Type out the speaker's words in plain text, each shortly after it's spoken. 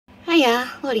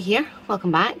Hiya, Lottie here, welcome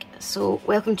back. So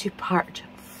welcome to part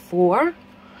 4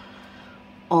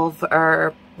 of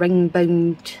our ring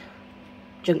bound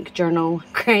junk journal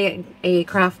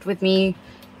craft with me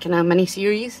kind of mini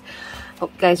series.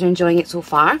 Hope you guys are enjoying it so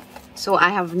far. So I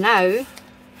have now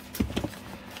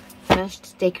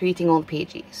finished decorating all the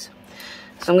pages.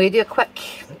 So I'm going to do a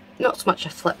quick, not so much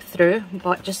a flip through,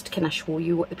 but just to kind of show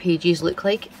you what the pages look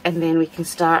like, and then we can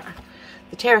start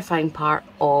the terrifying part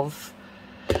of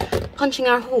punching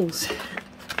our holes.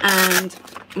 And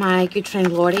my good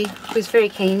friend Lottie was very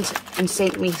kind and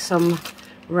sent me some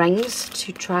rings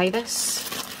to try this.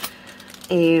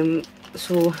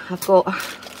 So I've got a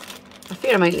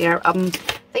fair amount there. I'm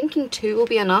thinking 2 will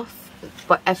be enough,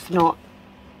 but if not,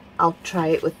 I'll try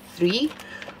it with 3.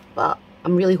 But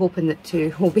I'm really hoping that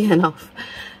 2 will be enough.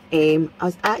 I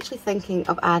was actually thinking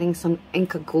of adding some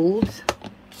Inca Gold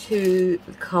to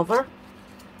the cover.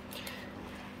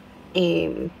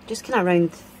 Just kind of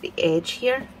around the edge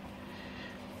here.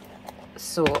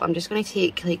 So I'm just going to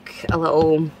take like a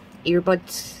little earbud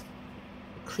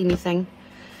cleany thing,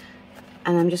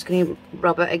 and I'm just going to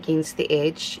rub it against the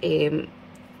edge.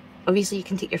 Obviously you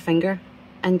can take your finger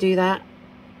and do that.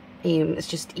 It's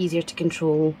just easier to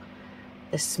control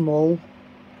the small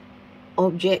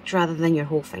object rather than your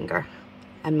whole finger,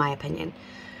 in my opinion.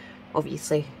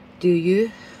 Obviously do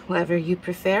you, whatever you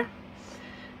prefer.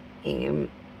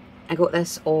 I got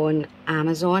this on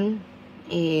Amazon.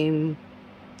 If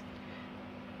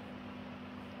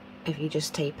you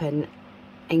just type in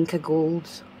Inca Gold,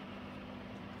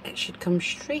 it should come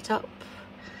straight up.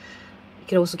 You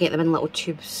can also get them in little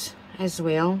tubes as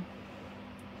well.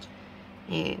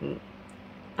 I've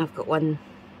got one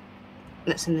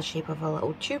that's in the shape of a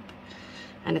little tube,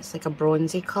 and it's like a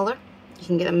bronzy colour. You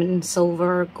can get them in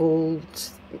silver, gold,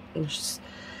 there's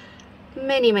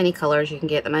many colours you can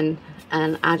get them in,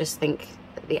 and I just think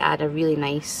that they add a really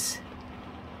nice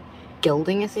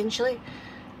gilding essentially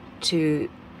to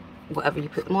whatever you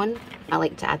put them on. I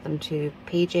like to add them to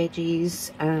page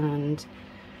edges and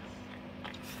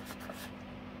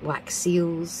wax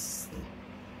seals,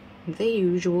 the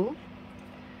usual.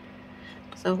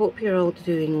 So I hope you're all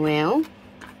doing well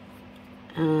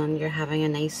and you're having a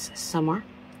nice summer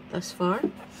thus far.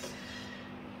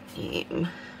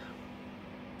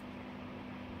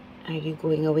 Are you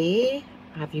going away?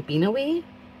 Have you been away?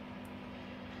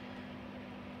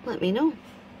 Let me know.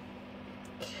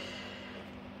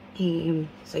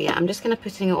 So yeah, I'm just kind of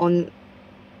putting it on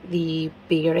the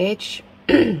bare edge.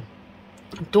 I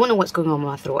don't know what's going on with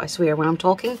my throat, I swear. When I'm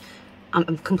talking,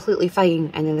 I'm completely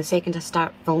fine, and then the second I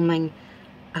start filming,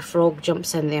 a frog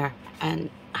jumps in there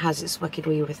and has its wicked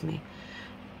way with me.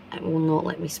 It will not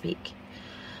let me speak.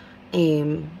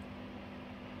 I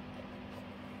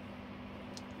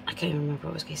can't remember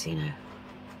what I was going to say now.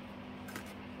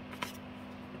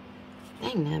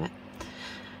 Dang nabbit.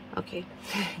 Okay.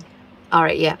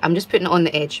 Alright, yeah, I'm just putting it on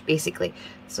the edge, basically.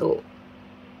 So,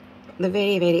 the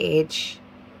very edge,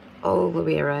 all the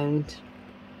way around.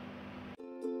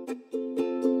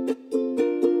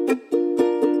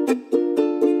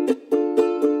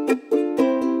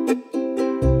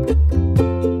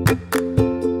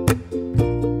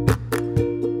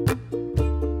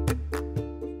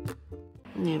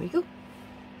 There we go.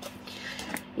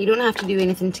 You don't have to do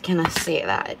anything to kind of set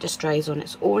that, it just dries on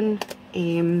its own.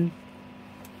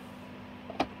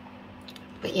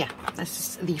 But yeah, this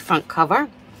is the front cover,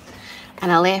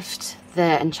 and I left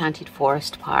the Enchanted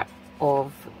Forest part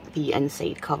of the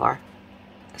inside cover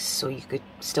so you could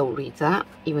still read that,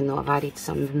 even though I've added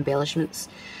some embellishments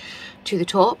to the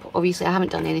top. Obviously I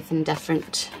haven't done anything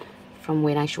different from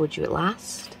when I showed you it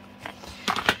last.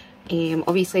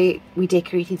 Obviously we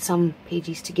decorated some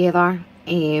pages together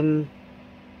in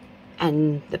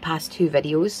the past 2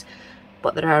 videos,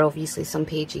 but there are obviously some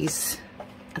pages.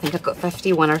 I think I've got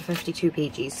 51 or 52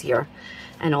 pages here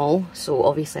in all, so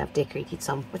obviously I've decorated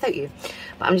some without you.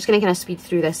 But I'm just going to kind of speed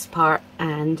through this part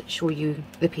and show you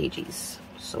the pages.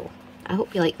 So I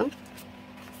hope you like them.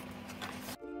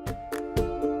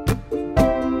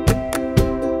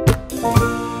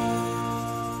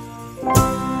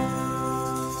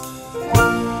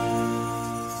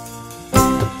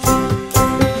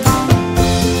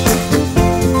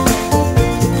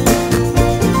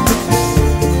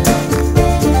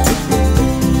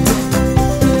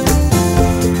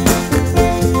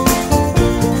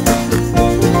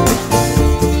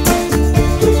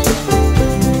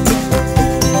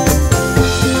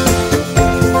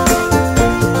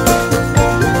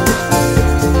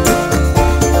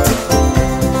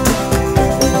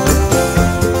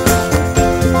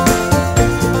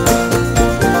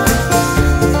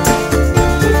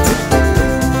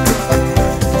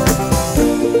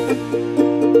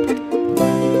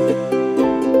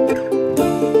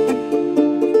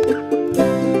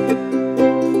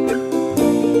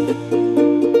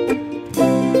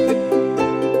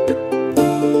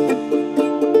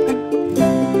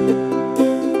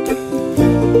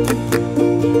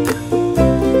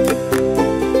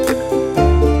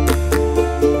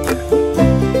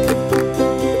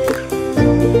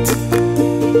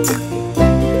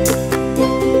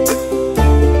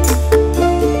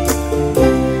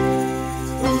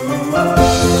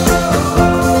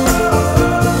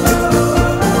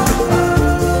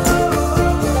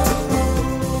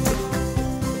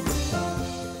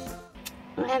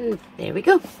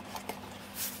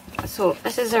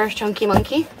 is our chunky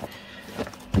monkey,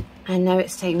 and now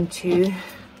it's time to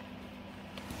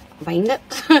bind it.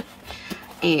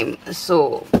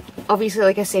 So obviously,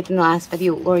 like I said in the last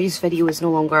video, Laurie's video is no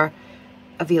longer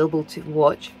available to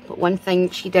watch, but one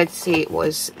thing she did say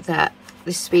was that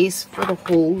the space for the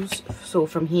holes, so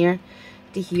from here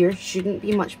to here, shouldn't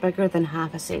be much bigger than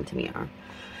 ½ centimetre.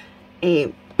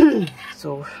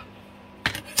 So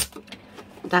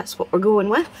that's what we're going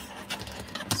with.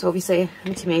 So obviously I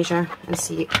need to measure and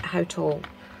see how tall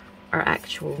our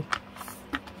actual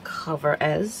cover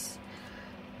is.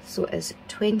 So it's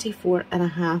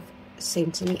 24.5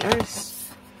 centimetres,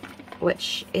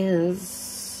 which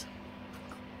is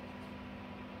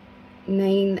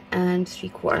 9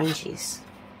 3/4 inches.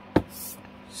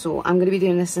 So I'm going to be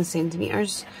doing this in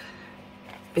centimetres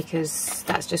because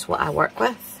that's just what I work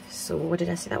with. So what did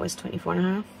I say that was?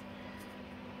 24.5?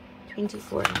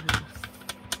 24.5.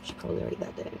 Should probably write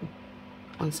that down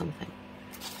on something.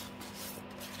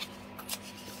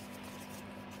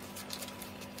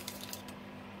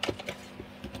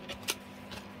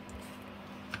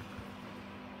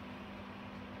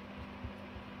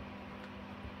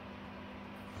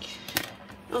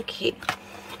 Okay.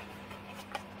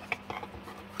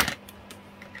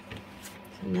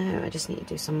 So now I just need to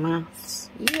do some maths.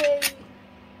 Yay!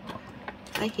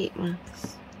 I hate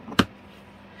maths.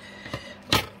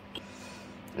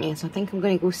 Yeah, so I think I'm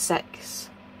going to go 6.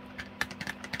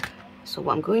 So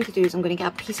what I'm going to do is I'm going to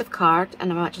get a piece of card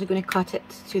and I'm actually going to cut it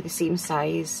to the same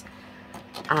size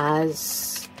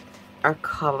as our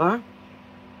cover.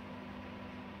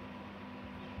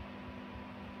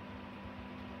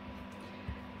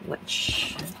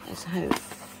 Which is how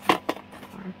far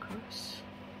across?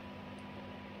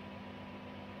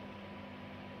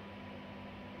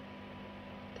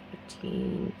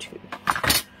 Two.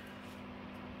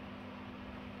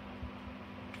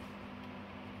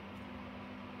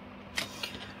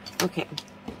 Okay,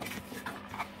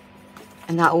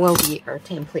 and that will be our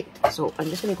template. So I'm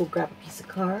just going to go grab a piece of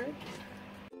card.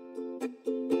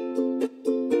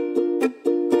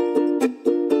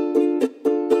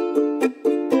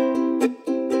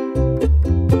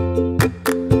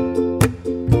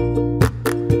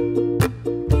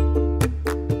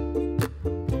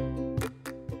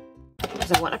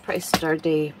 Because I want a pretty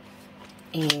sturdy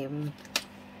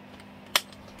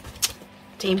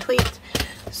template.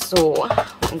 So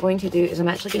what I'm going to do is I'm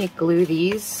actually going to glue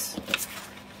these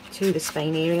to the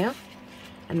spine area,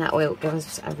 and that will give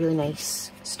us a really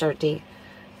nice sturdy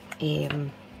area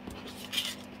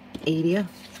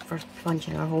for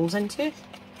punching our holes into.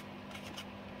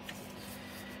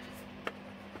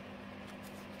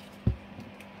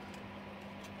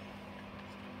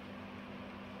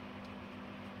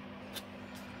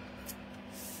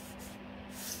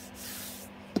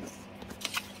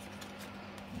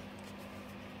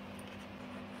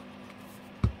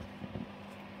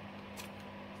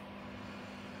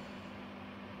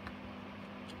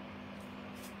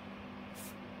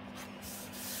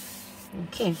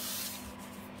 Okay.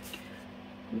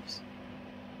 Oops.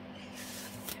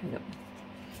 There we go.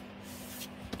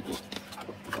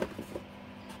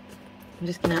 I'm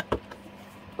just gonna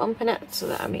bump in it so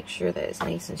that I make sure that it's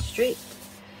nice and straight.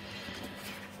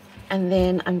 And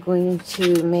then I'm going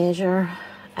to measure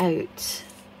out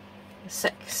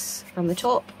 6 from the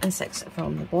top and 6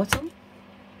 from the bottom.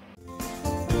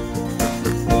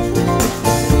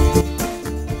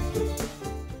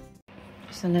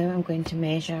 So now I'm going to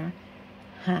measure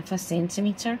 ½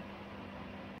 centimetre,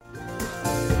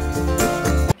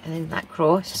 and then that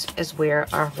cross is where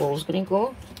our hole's going to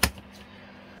go,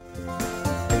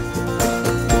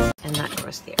 and that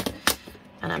cross there.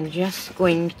 And I'm just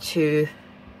going to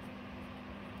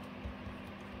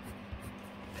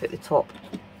put the top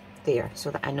there so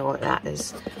that I know that that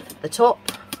is the top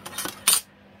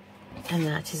and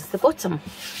that is the bottom.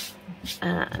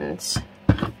 And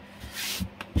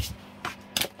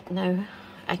now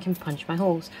I can punch my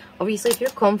holes. Obviously, if you're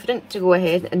confident to go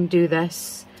ahead and do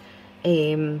this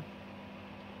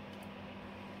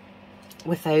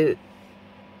without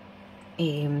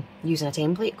using a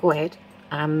template, go ahead.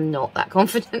 I'm not that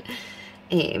confident.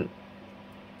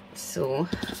 So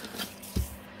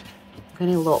I'm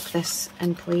going to lock this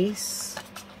in place.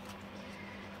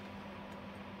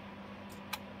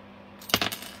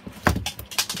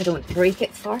 If I don't break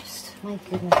it first, my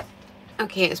goodness.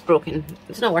 Okay, it's broken.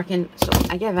 It's not working, so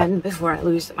I give in before I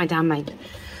lose my damn mind.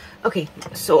 Okay,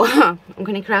 so I'm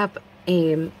going to grab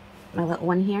my little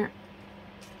one here.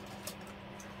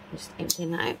 I'm just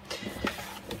emptying that out.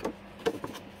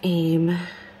 And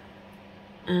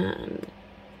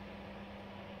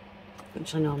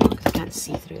actually no, I'm not, because I can't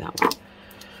see through that one.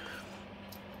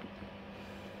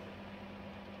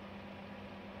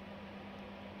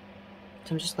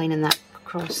 I'm just lining that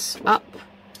across up.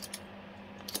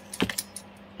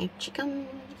 Out you come.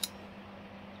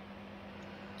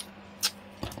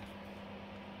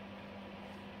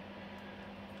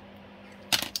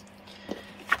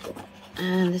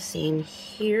 And the same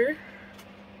here.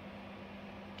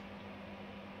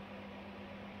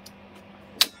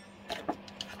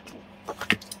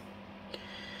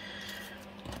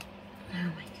 Oh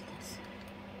my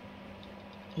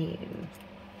goodness.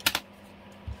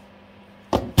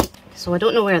 So I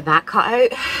don't know where that cut out.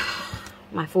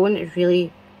 My phone is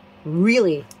really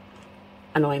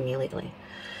annoying me lately.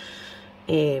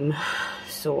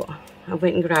 So I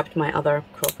went and grabbed my other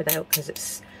crocodile because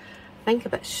it's, I think, a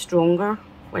bit stronger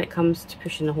when it comes to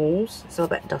pushing the holes. It's a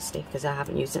bit dusty because I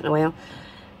haven't used it in a while,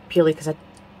 purely because I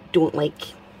don't like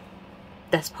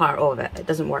this part of it. It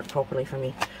doesn't work properly for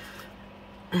me.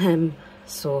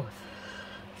 So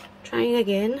trying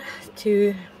again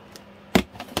to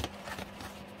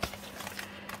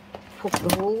poke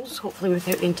the holes, hopefully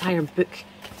without the entire book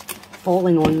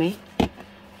falling on me.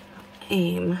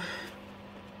 There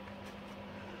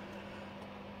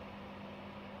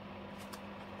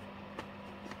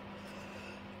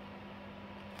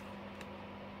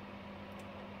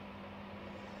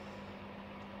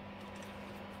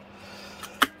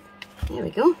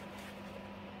we go.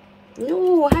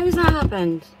 No, how's that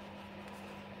happened?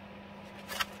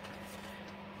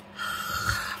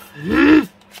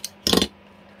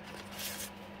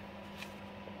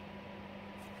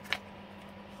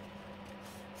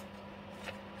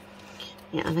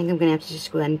 Yeah, I think I'm going to have to just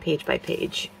go in page by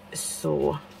page,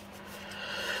 so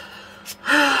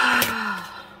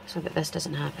that this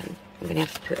doesn't happen. I'm going to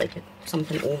have to put like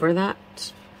something over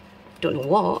that. Don't know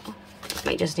what. It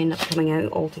might just end up coming out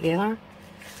altogether.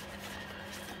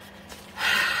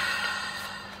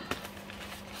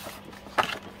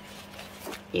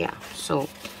 Yeah, so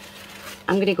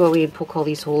I'm going to go away and poke all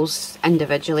these holes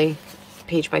individually,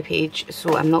 page by page.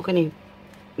 So I'm not going to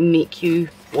make you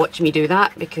watch me do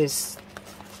that because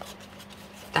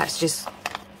that's just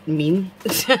mean.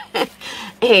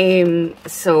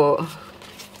 So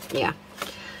yeah,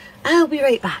 I'll be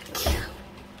right back.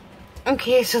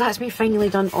 Okay, so that's me finally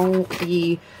done all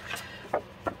the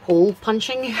hole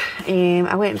punching.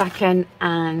 I went back in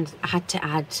and I had to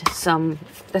add some,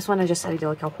 this one I just added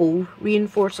like a hole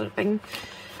reinforcer thing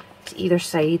to either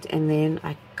side, and then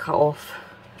I cut off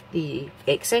the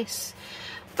excess.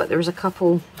 But there was a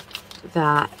couple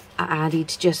that I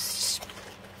added just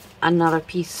another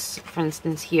piece, for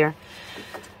instance here.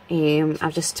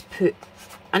 I've just put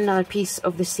another piece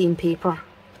of the same paper,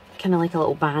 kind of like a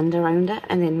little band around it,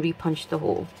 and then repunched the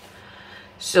hole.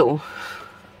 So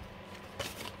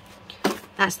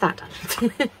that's that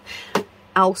done.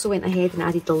 I also went ahead and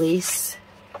added the lace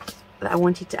that I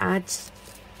wanted to add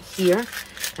here,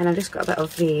 and I've just got a bit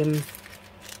of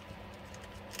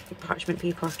parchment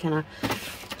paper kind of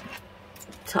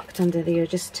tucked under there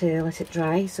just to let it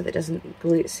dry so that it doesn't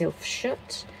glue itself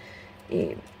shut.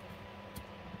 Where's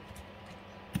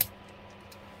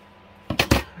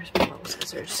my little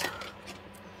scissors?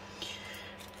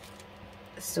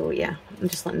 So yeah, I'm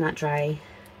just letting that dry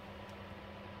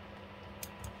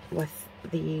with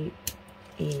the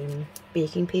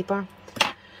baking paper.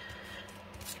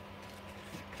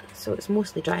 So it's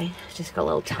mostly dry, it's just got a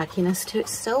little tackiness to it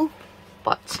still,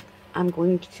 but I'm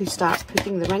going to start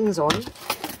putting the rings on.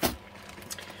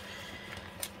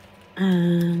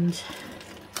 And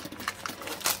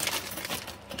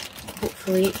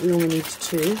hopefully we only need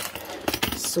 2.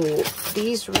 So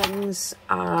these rings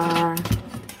are,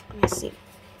 let me see,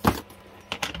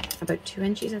 about 2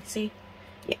 inches I'd say.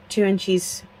 Yeah, 2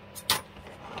 inches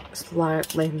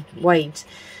wide.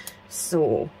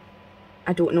 So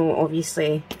I don't know,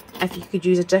 obviously, if you could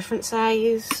use a different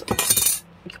size,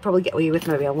 you could probably get away with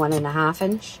maybe a 1.5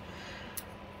 inch.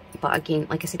 But again,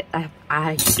 like I said,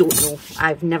 I don't know.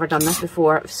 I've never done this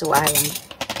before, so I am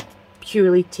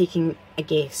purely taking a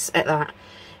guess at that.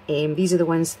 These are the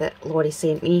ones that Laurie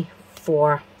sent me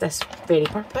for this very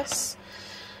purpose.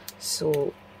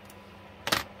 So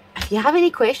if you have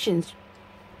any questions,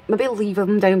 maybe leave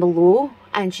them down below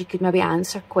and she could maybe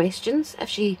answer questions if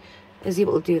she is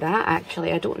able to do that.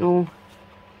 Actually, I don't know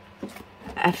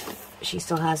if she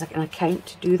still has like an account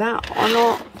to do that or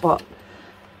not, but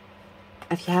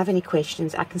if you have any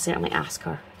questions, I can certainly ask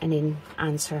her and then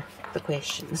answer the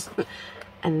questions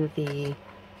in the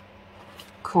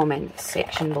comments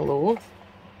section below.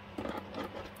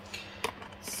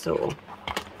 So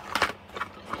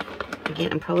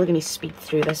again, I'm probably going to speed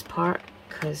through this part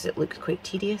because it looks quite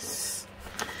tedious.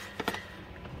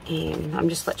 I'm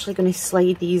just literally going to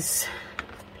slide these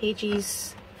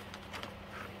pages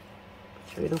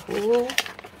through the hole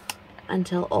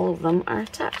until all of them are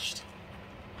attached.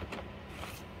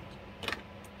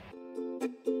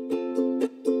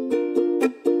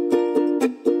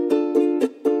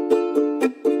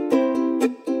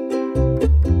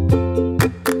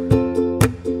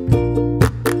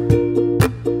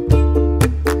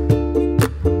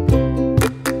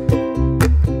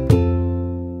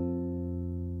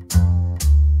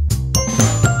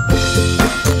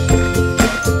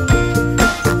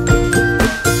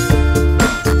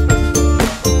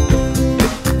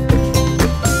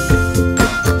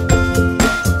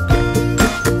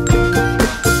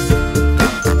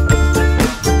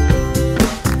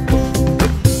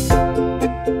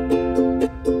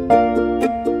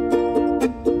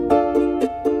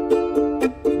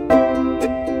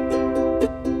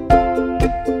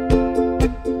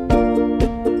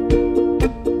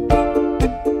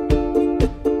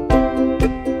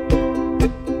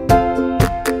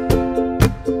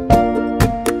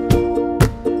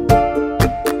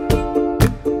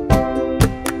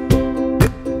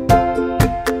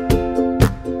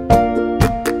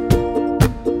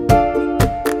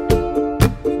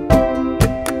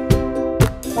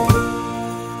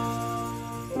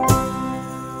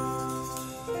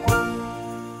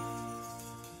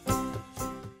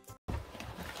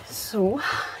 So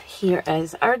here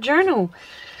is our journal.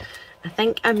 I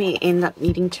think I may end up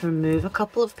needing to remove a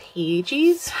couple of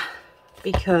pages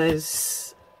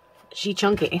because she's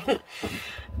chunky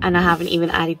and I haven't even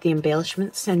added the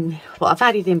embellishments in. Well, I've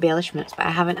added the embellishments, but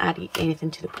I haven't added anything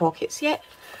to the pockets yet.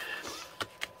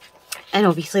 And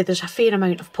obviously there's a fair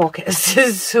amount of pockets,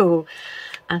 so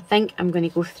I think I'm going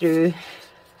to go through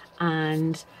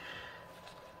and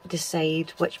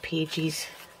decide which pages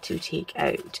to take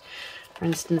out. For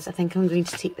instance, I think I'm going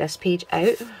to take this page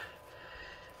out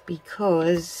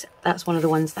because that's one of the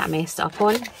ones that I messed up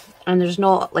on, and there's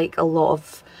not like a lot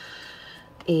of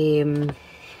it's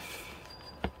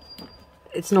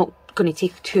not going to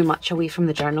take too much away from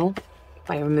the journal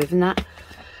by removing that.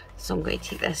 So I'm going to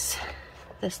take this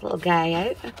little guy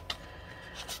out.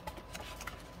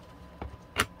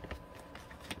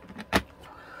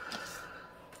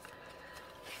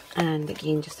 And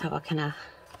again, just have a kind of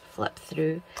flip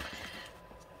through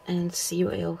and see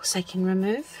what else I can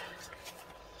remove.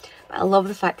 But I love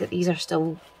the fact that these are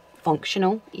still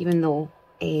functional, even though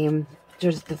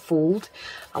there's the fold.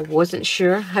 I wasn't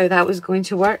sure how that was going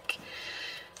to work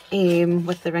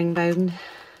with the ring bound.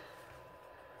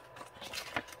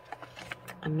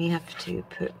 I may have to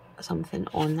put something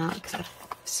on that because I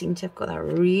seem to have got that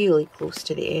really close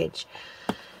to the edge.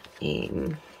 So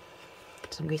I'm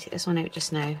going to take this one out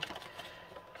just now.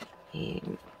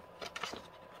 And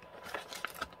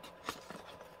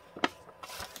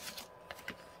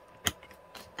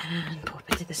pop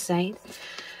it to the side.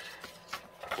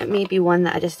 It may be one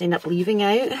that I just end up leaving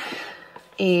out,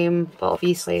 but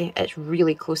obviously it's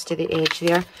really close to the edge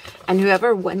there. And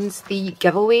whoever wins the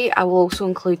giveaway, I will also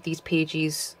include these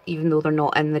pages even though they're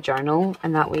not in the journal,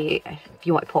 and that way if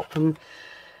you want to pop them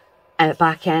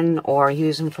back in or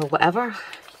use them for whatever, you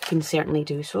can certainly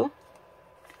do so.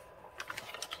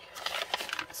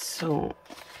 So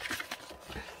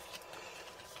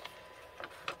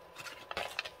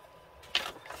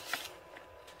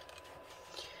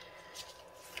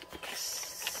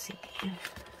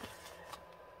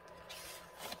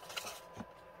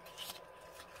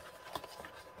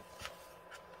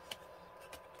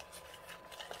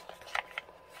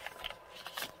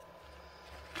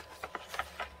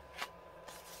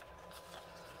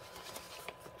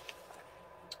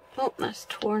oh, that's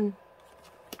torn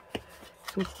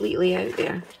completely out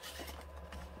there.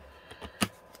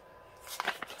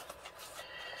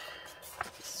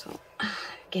 So I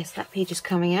guess that page is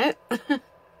coming out.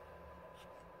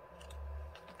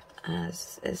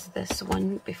 As is this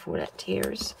one before it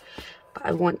tears. But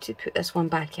I want to put this one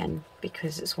back in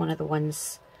because it's one of the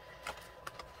ones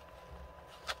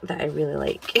that I really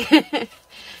like.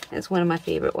 It's one of my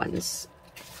favourite ones.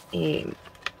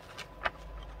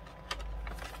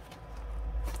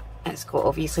 It's got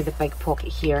obviously the big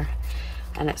pocket here,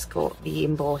 and it's got the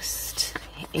embossed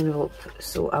envelope,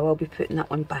 so I will be putting that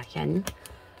one back in.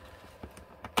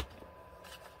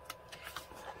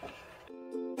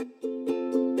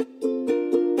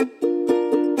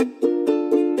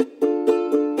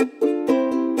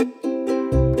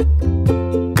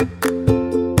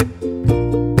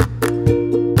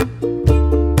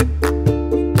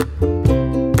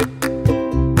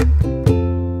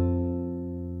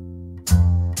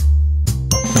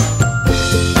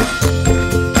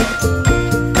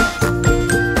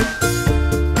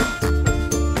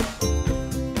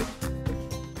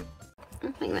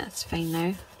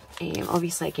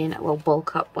 Obviously again it will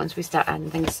bulk up once we start adding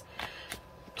things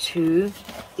to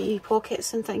the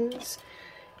pockets and things.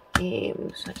 So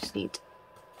I just need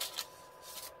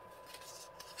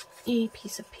a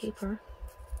piece of paper.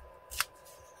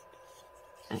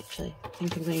 Actually, I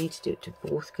think I'm going to need to do it to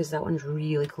both because that one's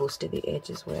really close to the edge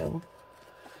as well.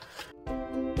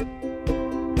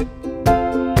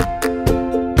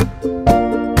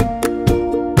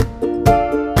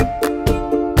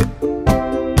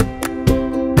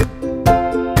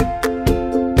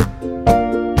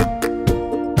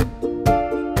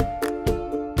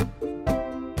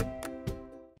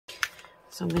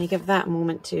 So I'm going to give that a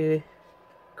moment to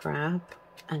grab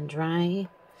and dry,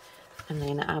 and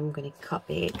then I'm going to cut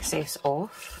the excess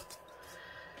off.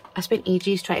 I spent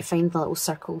ages trying to find the little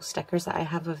circle stickers that I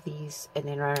have of these, and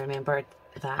then I remembered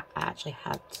that I actually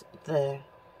had the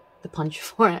punch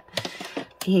for it.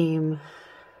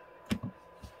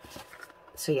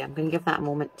 So yeah, I'm going to give that a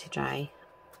moment to dry,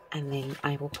 and then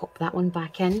I will pop that one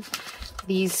back in.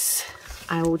 These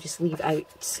I will just leave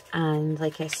out, and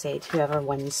like I said, whoever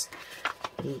wins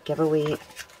the giveaway,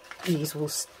 these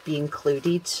will be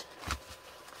included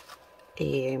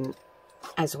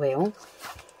as well.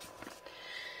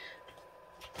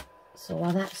 So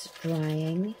while that's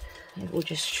drying, I will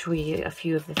just show you a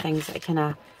few of the things that I kind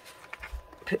of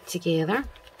put together.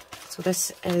 So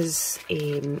this is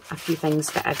a few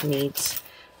things that I've made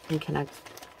and kind of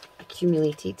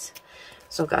accumulated.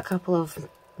 So I've got a couple of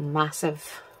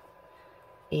massive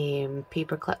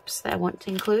paper clips that I want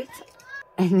to include,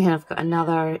 and then I've got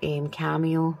another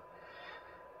cameo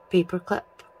paper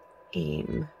clip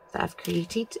that I've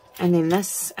created, and then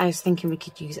this I was thinking we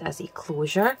could use as a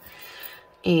closure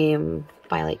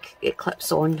by like it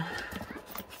clips on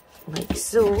like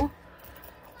so.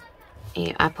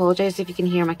 I apologise if you can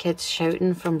hear my kids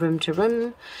shouting from room to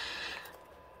room,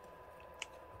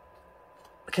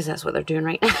 because that's what they're doing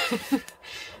right now.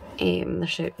 They're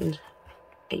shouting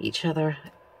at each other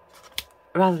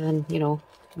rather than, you know,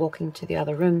 walking to the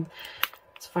other room.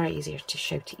 It's far easier to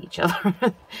shout at each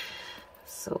other.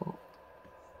 So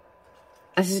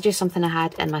this is just something I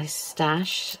had in my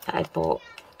stash that I bought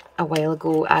a while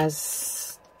ago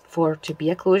as for to be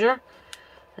a closure.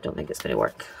 I don't think it's going to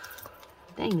work.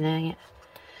 Dang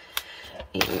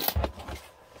it.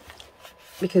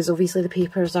 Because obviously the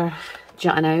papers are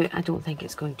jutting out, I don't think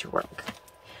it's going to work.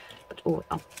 But oh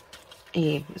well.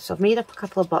 So I've made up a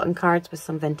couple of button cards with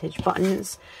some vintage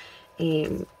buttons.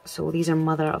 So these are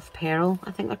mother of pearl,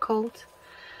 I think they're called.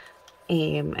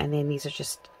 And then these are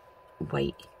just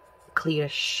white,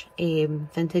 clearish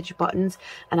vintage buttons.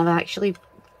 And I've actually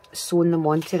sewn them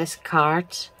onto this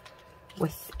card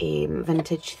with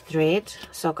vintage thread.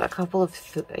 So I've got a couple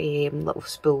of little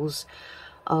spools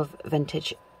of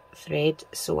vintage thread.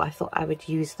 So I thought I would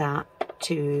use that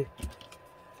to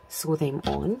sew them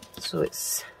on. So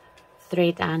it's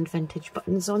thread and vintage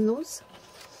buttons on those.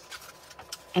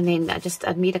 And then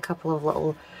I'd made a couple of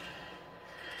little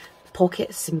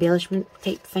pockets, embellishment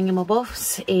type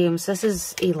thingamabobs. So this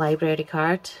is a library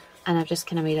card, and I've just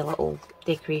kind of made a little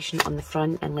decoration on the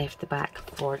front and left the back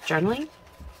for journaling.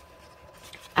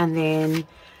 And then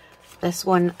this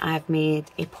one I've made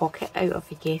a pocket out of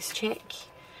a guest check,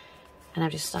 and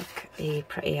I've just stuck a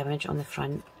pretty image on the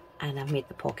front, and I've made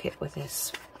the pocket with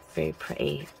this very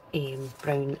pretty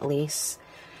brown lace.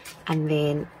 And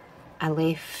then I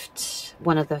left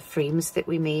one of the frames that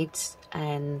we made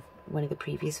in one of the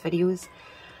previous videos,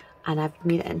 and I've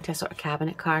made it into a sort of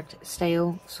cabinet card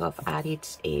style. So I've added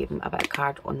a bit of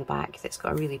card on the back that's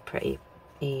got a really pretty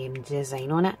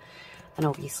design on it, and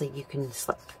obviously you can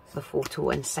slip the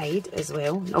photo inside as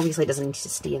well. Obviously it doesn't need to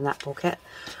stay in that pocket,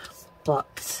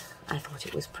 but I thought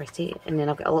it was pretty. And then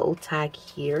I've got a little tag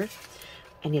here,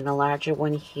 and then a larger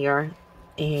one here.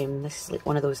 This is like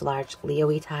one of those large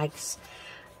layaway tags,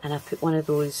 and I've put one of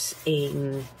those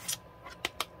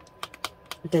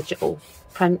digital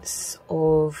prints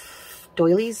of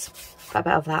doilies, got a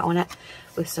bit of that on it,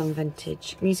 with some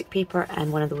vintage music paper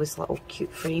and one of those little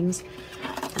cute frames.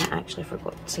 And I actually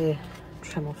forgot to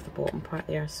trim off the bottom part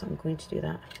there, so I'm going to do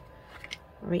that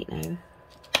right now.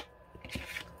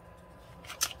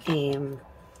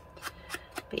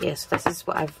 But yes, this is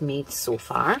what I've made so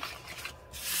far.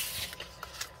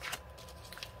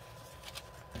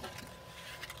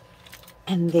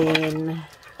 And then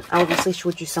I obviously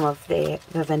showed you some of the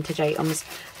vintage items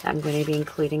that I'm going to be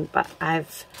including, but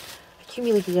I've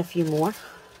accumulated a few more.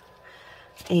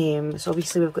 So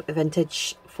obviously we've got the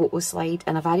vintage photo slide,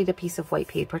 and I've added a piece of white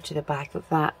paper to the back of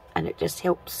that, and it just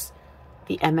helps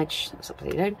the image, it's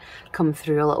upside down, come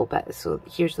through a little bit. So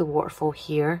here's the waterfall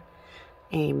here,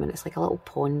 and it's like a little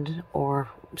pond or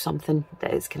something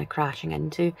that it's kind of crashing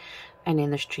into, and then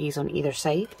there's trees on either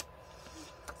side.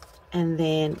 And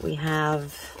then we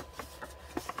have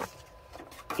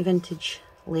a vintage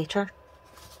letter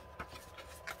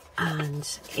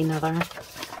and another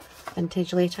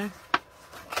vintage letter.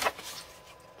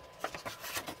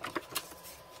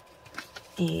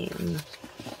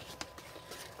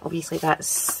 Obviously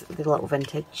that's the little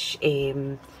vintage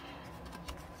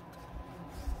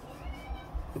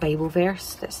Bible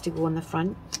verse that's to go on the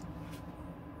front.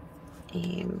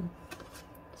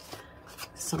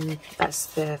 That's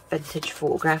the vintage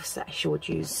photographs that I showed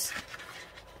you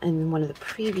in one of the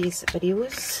previous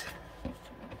videos.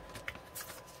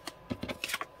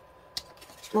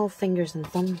 Small fingers and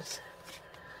thumbs.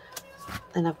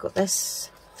 And I've got this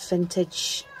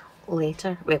vintage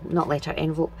letter, well, not letter,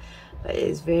 envelope, but it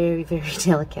is very, very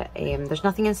delicate. There's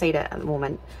nothing inside it at the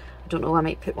moment. I don't know, I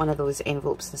might put one of those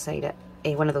envelopes inside it,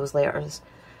 one of those letters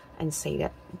inside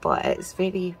it, but it's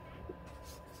very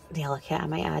delicate. I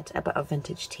might add a bit of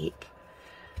vintage tape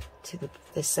to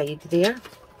the side there.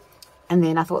 And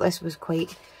then I thought this was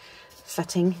quite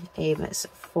fitting. It's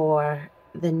for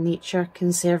the nature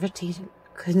conservation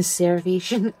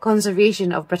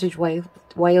of British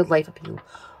wildlife appeal.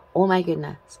 Oh my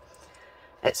goodness.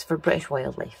 It's for British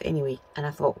wildlife anyway, and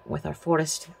I thought with our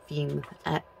forest theme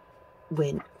it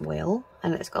went well.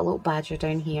 And it's got a little badger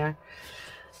down here,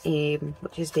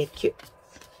 which is dead cute.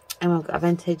 And we've got a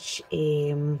vintage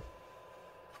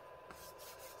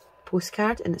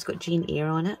postcard, and it's got Jane Eyre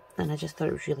on it, and I just thought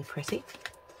it was really pretty.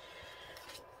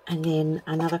 And then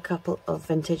another couple of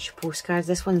vintage postcards.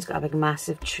 This one's got a big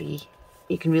massive tree.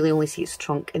 You can really only see its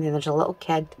trunk, and then there's a little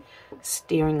kid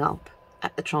staring up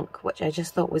at the trunk, which I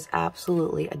just thought was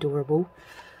absolutely adorable.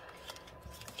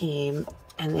 And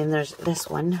then there's this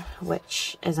one,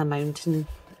 which is a mountain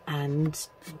and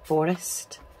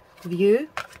forest view.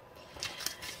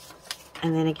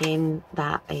 And then again,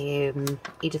 that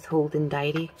Edith Holden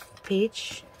diary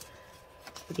page,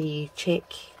 the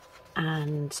cheque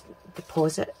and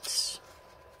deposit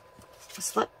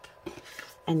slip.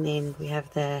 And then we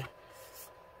have the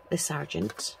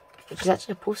sergeant, which is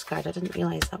actually a postcard. I didn't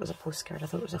realise that was a postcard. I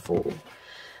thought it was a photo.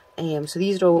 So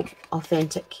these are all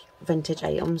authentic vintage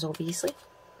items, obviously,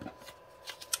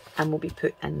 and will be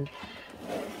put in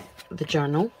the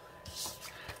journal.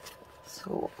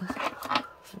 So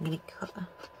I'm going to cut that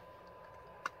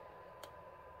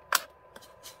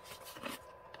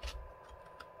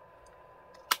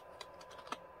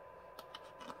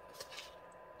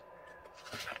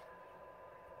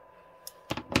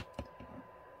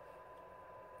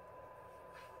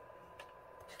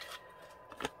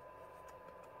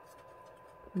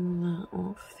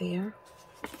off there,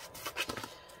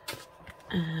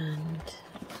 and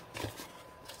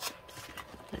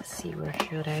let's see, where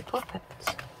should I pop it?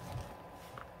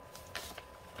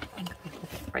 I think I put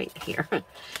it right here.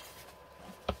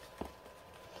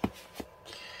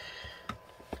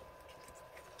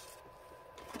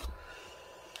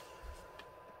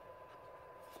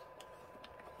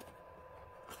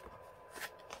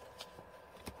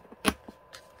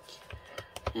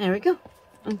 There we go.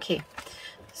 Okay.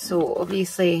 So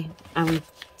obviously I've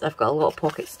got a lot of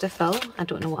pockets to fill. I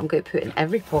don't know what I'm going to put in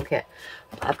every pocket,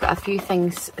 but I've got a few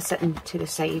things sitting to the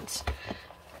side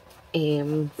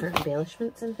for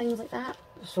embellishments and things like that.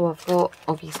 So I've got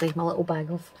obviously my little bag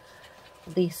of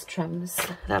lace trims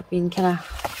that I've been kind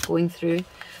of going through.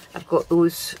 I've got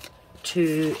those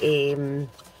two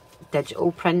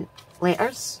digital print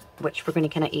letters, which we're going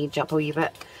to kind of age up a wee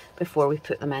bit before we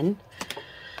put them in.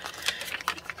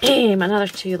 Another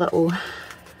two little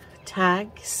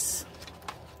tags.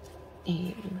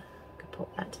 Could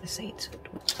pop that to the side so it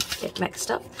don't get mixed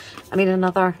up. I made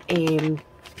another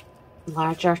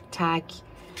larger tag.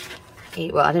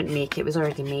 Well, I didn't make it, it was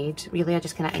already made. Really, I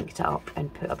just kind of inked it up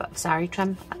and put a bit of sari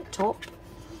trim at the top.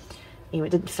 It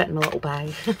didn't fit in my little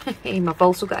bag. I've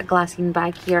also got a glassine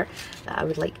bag here that I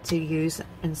would like to use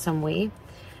in some way.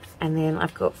 And then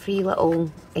I've got 3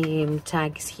 little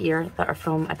tags here that are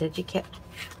from a digikit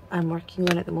I'm working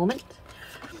on at the moment.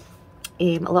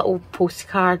 A little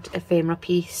postcard ephemera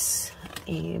piece,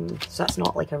 so that's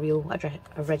not like a real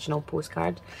original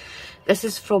postcard. This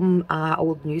is from an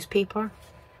old newspaper,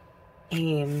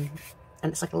 and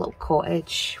it's like a little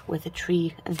cottage with a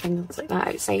tree and things like that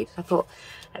outside. I thought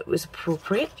it was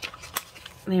appropriate.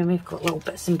 And then we've got little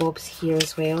bits and bobs here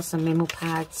as well, some memo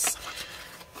pads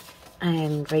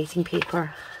and writing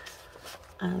paper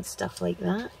and stuff like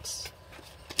that.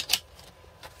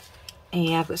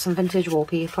 I've got some vintage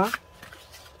wallpaper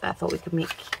that I thought we could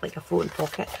make like a floating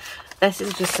pocket. This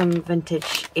is just some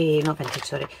vintage, not vintage,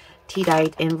 sorry,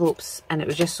 tea-dyed envelopes, and it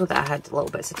was just so that I had little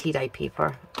bits of tea-dyed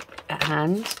paper at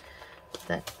hand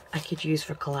that I could use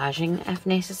for collaging if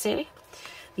necessary.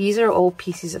 These are all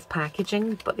pieces of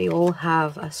packaging, but they all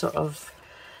have a sort of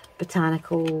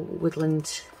botanical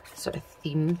woodland sort of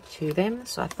theme to them,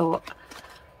 so I thought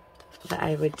that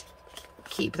I would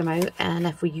keep them out, and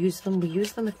if we use them, we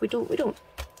use them. If we don't, we don't.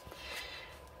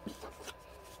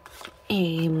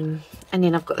 And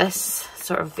then I've got this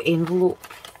sort of envelope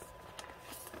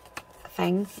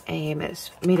thing.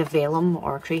 It's made of vellum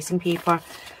or tracing paper,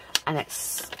 and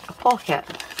it's a pocket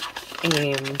or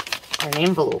an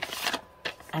envelope,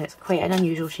 and it's quite an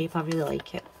unusual shape. I really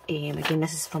like it. Again,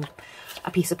 this is from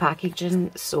a piece of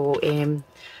packaging, so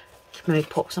maybe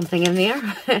pop something in there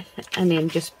and then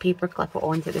just paper clip it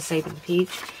onto the side of the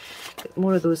page. Got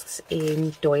more of those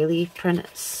doily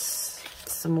prints,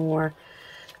 some more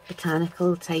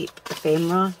botanical type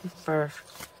ephemera for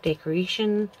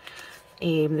decoration,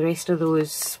 the rest of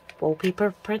those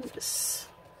wallpaper prints,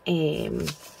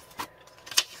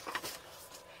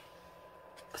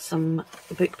 some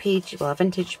book page, well, a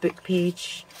vintage book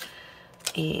page,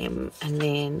 and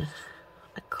then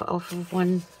a cut off of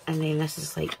one, and then this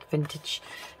is like vintage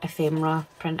ephemera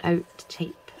print out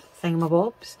type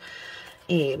thingamabobs.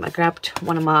 I grabbed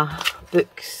one of my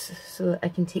books so that I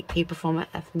can take paper from it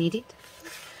if needed.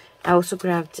 I also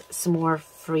grabbed some more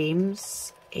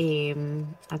frames. I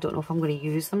don't know if I'm going to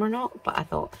use them or not, but I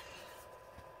thought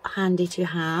handy to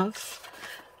have.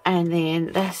 And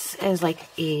then this is like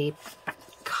a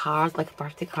card, like a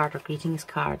birthday card or greetings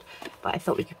card, but I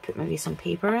thought we could put maybe some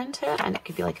paper into it and it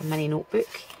could be like a mini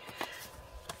notebook.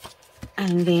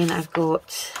 And then I've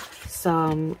got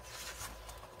some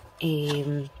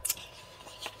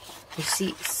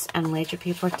receipts and ledger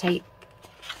paper type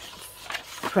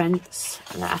prints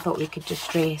that I thought we could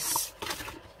distress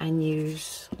and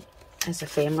use as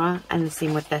ephemera. And the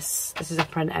same with this. This is a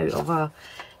print out of a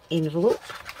envelope,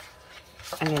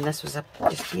 and then this was just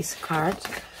a piece of card,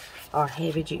 or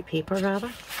heavy duty paper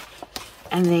rather.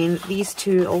 And then these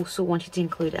two also wanted to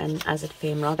include in as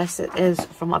ephemera. This is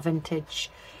from a vintage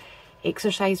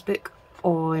exercise book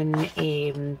on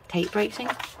typewriting,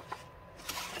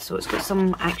 so it's got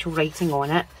some actual writing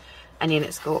on it, and then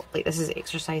it's got like, this is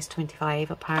exercise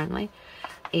 25 apparently,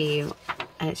 and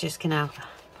it's just kind of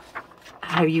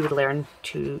how you would learn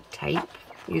to type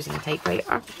using a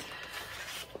typewriter.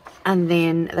 And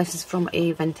then this is from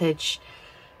a vintage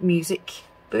music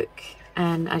book,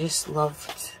 and I just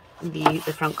loved the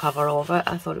front cover of it.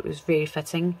 I thought it was very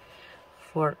fitting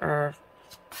for our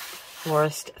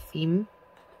forest theme,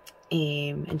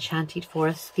 enchanted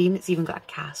forest theme. It's even got a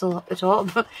castle up the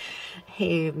top.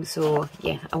 So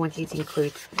yeah, I wanted to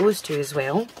include those two as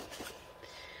well.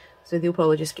 So they'll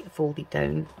probably just get folded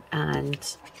down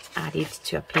and added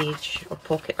to a page, or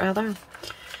pocket rather.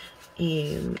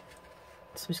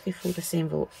 So I'm just going to fold this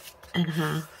envelope in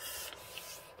half,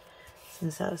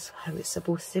 since that's how it's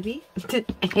supposed to be.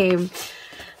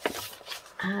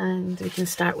 And we can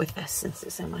start with this since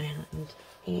it's in my hand.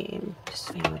 Just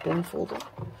find my bone folder.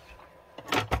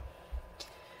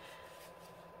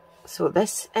 So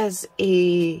this is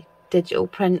a digital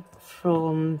print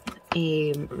from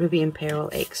Ruby and Pearl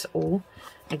XO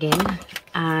again,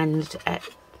 and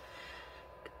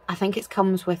I think it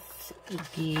comes with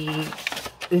the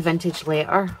vintage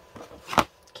letter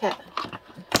kit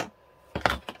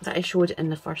that I showed in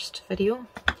the first video.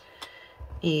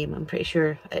 I'm pretty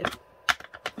sure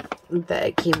that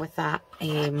it came with that.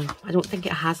 I don't think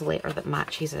it has a letter that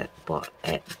matches it, but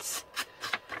it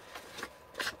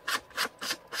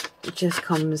just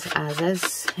comes as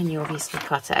is, and you obviously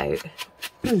cut it out.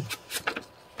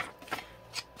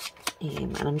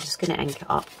 And I'm just going to ink it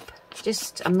up.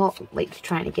 I'm not like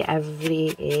trying to get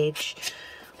every edge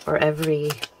or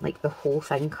every, like the whole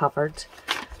thing covered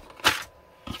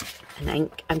in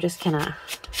ink. I'm just kind of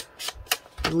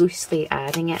loosely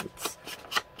adding it.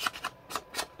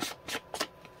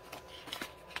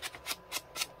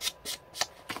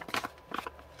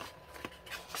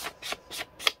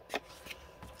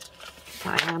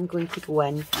 But I am going to go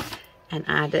in and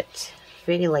add it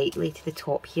very lightly to the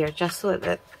top here, just so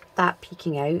that that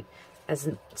peeking out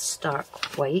isn't stark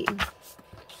white.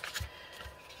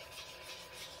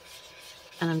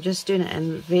 And I'm just doing it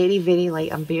in very, very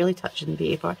light. I'm barely touching the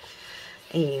paper.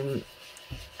 And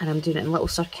I'm doing it in little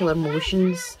circular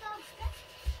motions.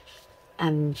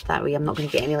 And that way I'm not going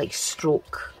to get any like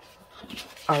stroke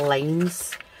or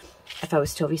lines. If I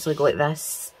was to obviously go like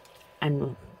this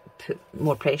and put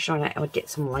more pressure on it, I would get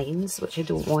some lines, which I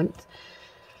don't want.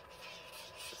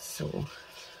 So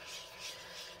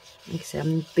Like I said,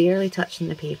 I'm barely touching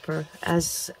the paper.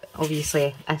 As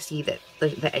obviously I see that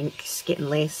the ink's getting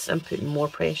less, I'm putting more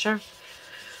pressure.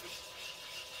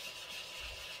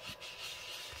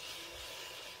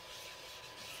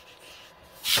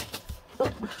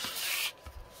 Oh.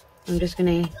 I'm just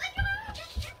going to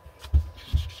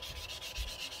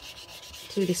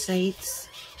do the sides.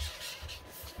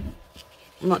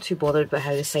 I'm not too bothered about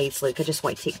how the sides look. I just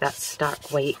want to take that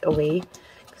stark white away,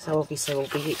 because I obviously will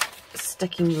be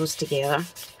sticking those together.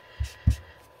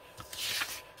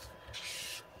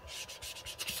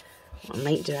 What I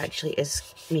might do actually is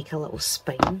make a little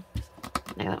spine,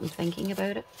 now that I'm thinking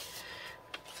about it.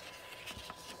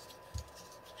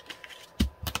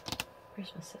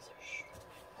 Where's my scissors?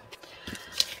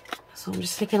 So I'm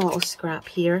just taking a little scrap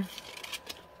here,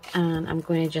 and I'm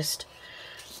going to just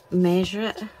measure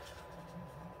it.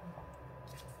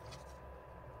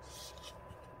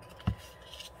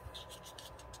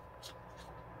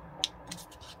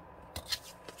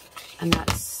 And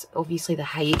that's obviously the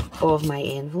height of my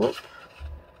envelope.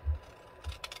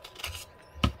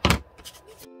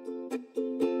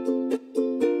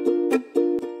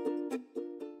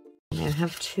 Now I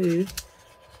have two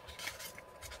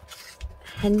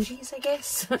hinges, I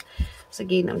guess. So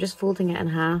again, I'm just folding it in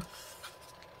half.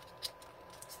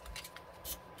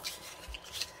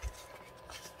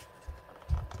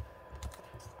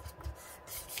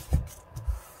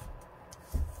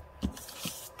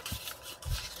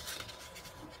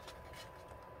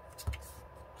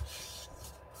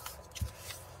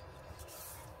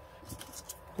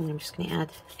 And I'm just going to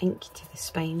add ink to the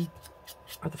spine,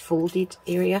 or the folded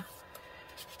area.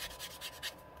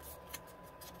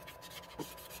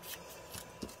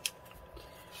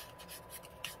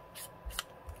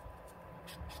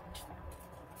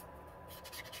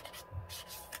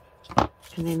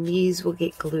 And then these will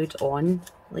get glued on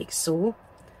like so.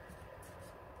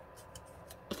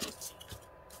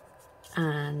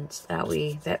 And that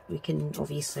way that we can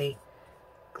obviously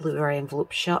glue our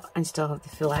envelope shut and still have the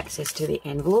full access to the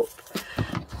envelope.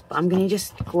 But I'm going to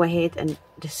just go ahead and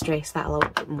distress that a little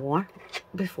bit more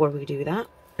before we do that.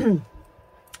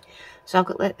 So I've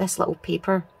got this little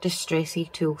paper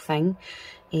distressy tool thing,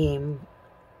 and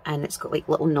it's got like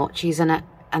little notches in it,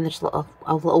 and there's a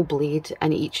little blade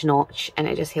in each notch, and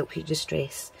it just helps you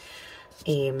distress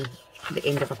the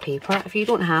end of a paper. If you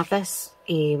don't have this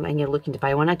and you're looking to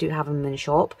buy one, I do have them in the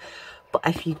shop. But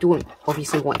if you don't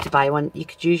obviously want to buy one, you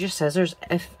could use your scissors.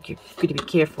 If you're going to be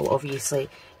careful, obviously,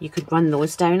 you could run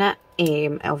those down it.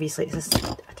 Obviously, it's just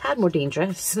a tad more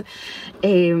dangerous.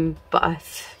 But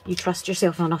if you trust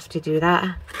yourself enough to do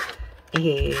that,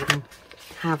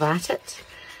 have at it.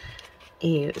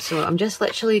 So I'm just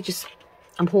literally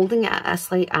I'm holding it at a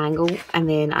slight angle, and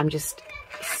then I'm just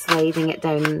sliding it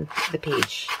down the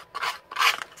page.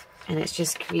 And it's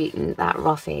just creating that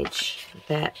rough edge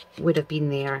that would have been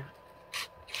there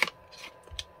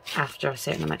after a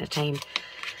certain amount of time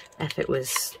if it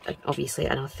was obviously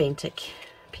an authentic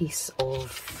piece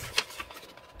of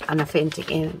an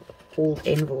authentic old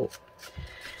envelope.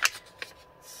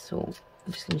 So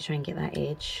I'm just going to try and get that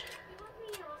edge.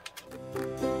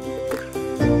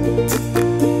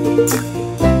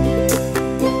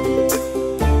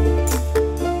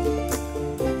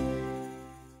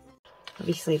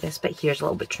 Obviously this bit here is a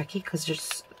little bit tricky because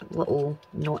there's little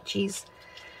notches,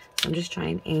 so I'm just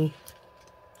trying to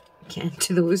get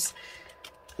into those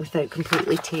without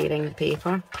completely tearing the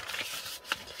paper.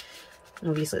 And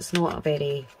obviously it's not a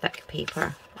very thick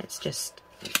paper, it's just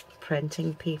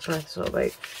printing paper, so about,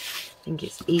 I think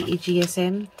it's 80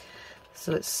 GSM,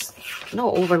 so it's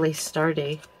not overly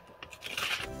sturdy.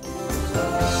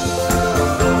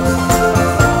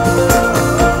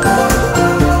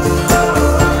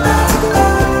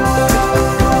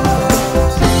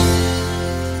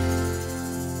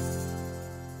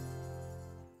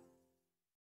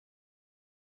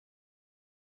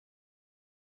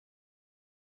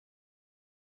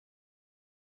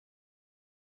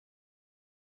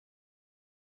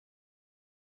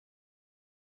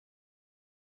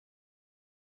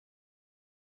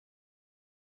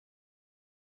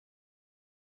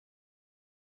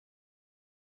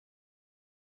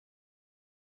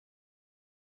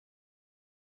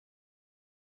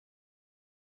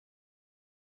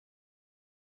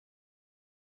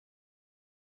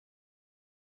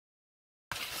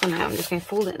 So now I'm just going to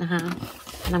fold it in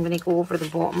half, and I'm going to go over the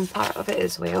bottom part of it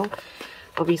as well.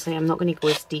 Obviously I'm not going to go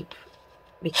as deep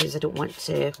because I don't want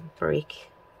to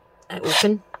break it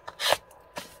open.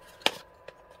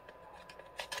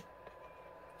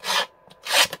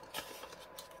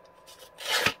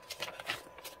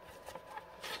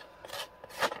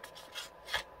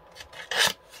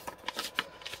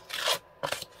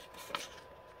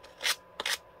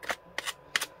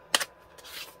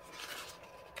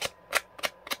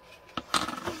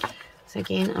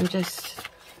 again, I'm just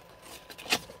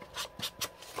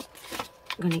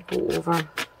going to go over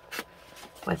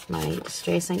with my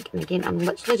Distress ink, and again I'm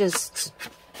literally just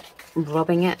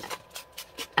rubbing it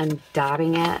and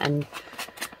dabbing it, and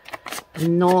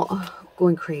I'm not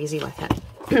going crazy with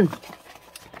it.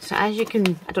 So as you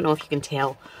can, I don't know if you can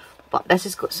tell, but this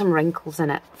has got some wrinkles in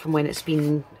it from when it's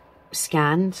been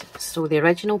scanned. So the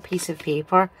original piece of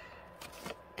paper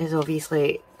has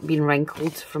obviously been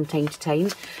wrinkled from time to time.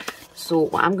 So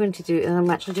what I'm going to do is I'm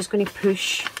actually just going to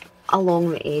push along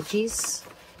the edges.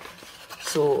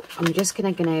 So I'm just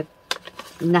going to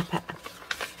nip it,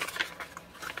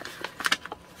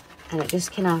 and it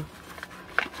just kind of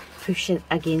push it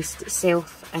against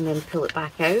itself and then pull it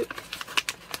back out.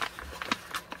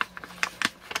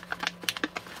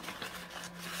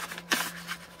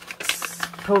 It's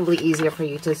probably easier for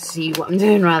you to see what I'm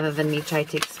doing rather than me try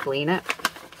to explain it.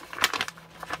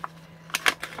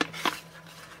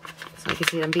 So like I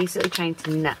said, I'm basically trying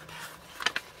to nip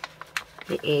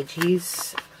the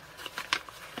edges,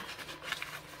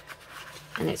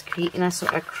 and it's creating a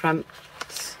sort of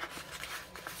crimped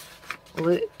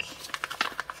look.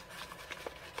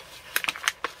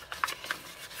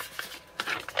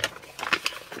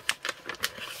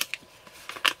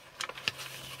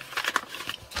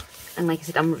 And like I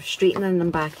said, I'm straightening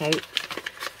them back out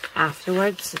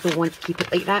afterwards. I don't want to keep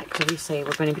it like that because obviously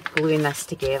we're going to be gluing this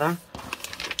together.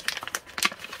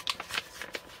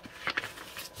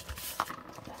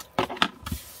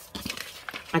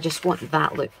 I just want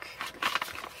that look.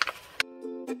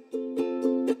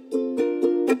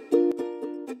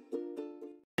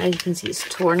 As you can see, it's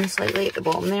torn slightly at the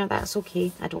bottom there. That's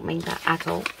okay. I don't mind that at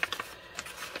all.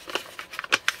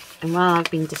 And while I've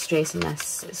been distressing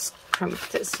this, it's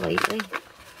crimped it slightly.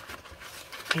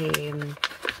 And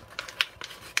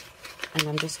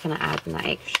I'm just kind of adding that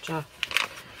extra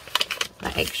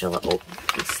little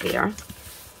piece there.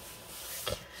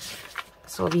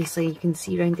 So obviously you can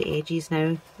see around the edges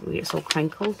now where it's all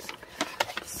crinkled.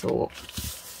 So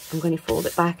I'm going to fold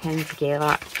it back in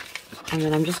together, and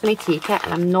then I'm just going to take it,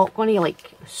 and I'm not going to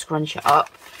like scrunch it up,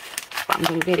 but I'm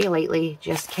going to very lightly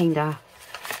just kind of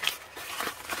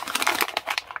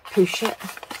push it.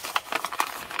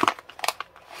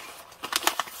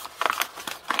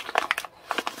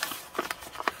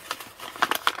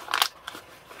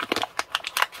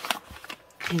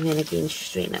 And then again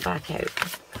straighten it back out.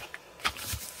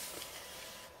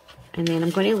 And then I'm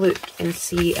going to look and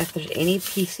see if there's any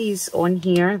pieces on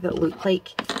here that look like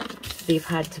they've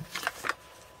had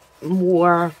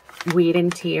more wear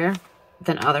and tear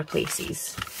than other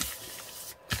places.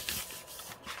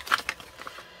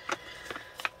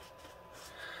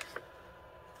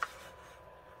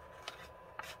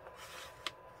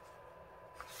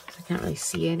 I can't really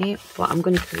see any, but I'm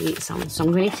going to create some. So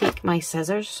I'm going to take my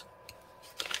scissors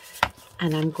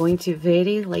and I'm going to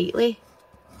very lightly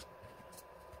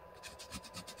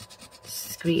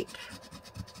scrape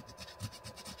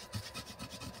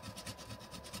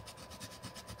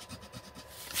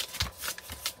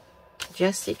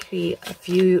just to create a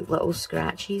few little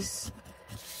scratches,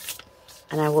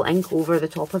 and I will ink over the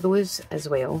top of those as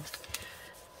well.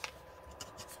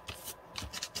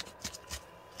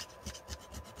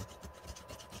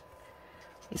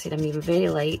 Like I said, I'm even very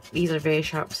light. These are very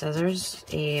sharp scissors,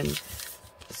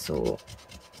 so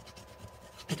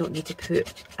I don't need to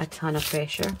put a ton of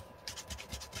pressure.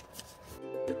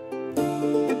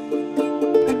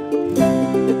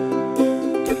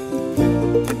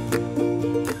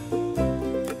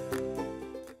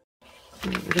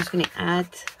 I'm just going to add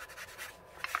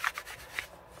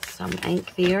some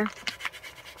ink there,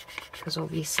 because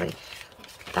obviously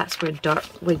that's where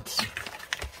dirt would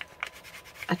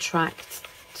attract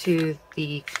to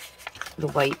the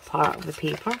white part of the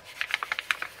paper.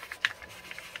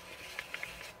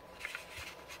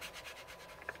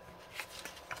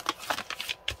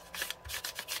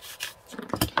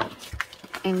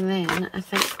 And then I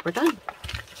think we're done.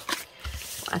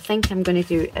 What I think I'm going to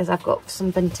do is I've got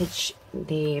some vintage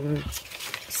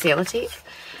sellotape,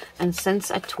 and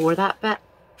since I tore that bit,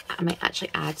 I might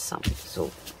actually add some,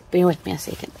 so bear with me a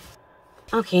second.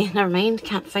 Okay, never mind,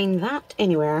 can't find that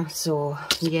anywhere, so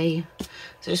yay.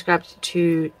 So I just grabbed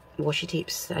 2 washi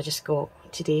tapes that I just got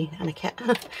today in a kit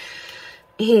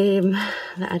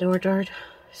that I'd ordered.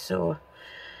 So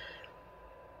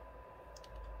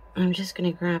I'm just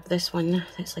going to grab this one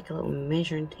that's like a little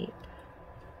measuring tape.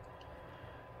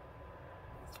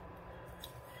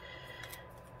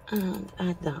 And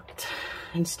add that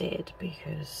instead,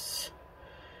 because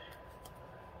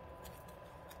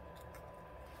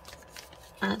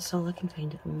that's all I can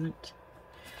find at the moment.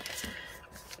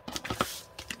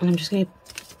 And I'm just going to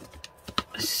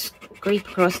scrape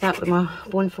across that with my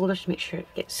bone folder to make sure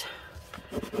it gets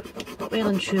well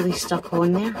and truly stuck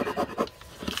on there.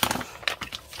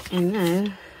 And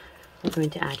now we're going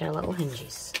to add our little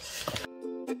hinges.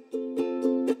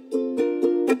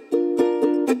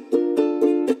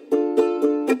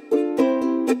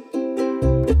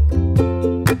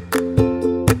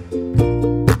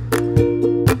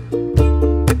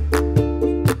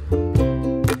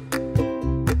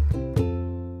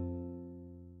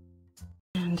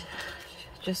 And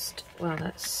just while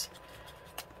that's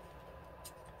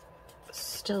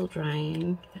still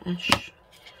drying-ish,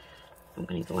 I'm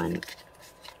going to go in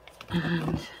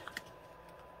and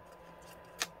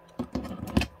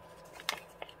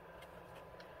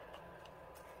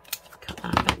cut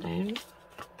that bit down,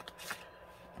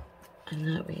 and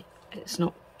that way it's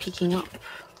not peeking up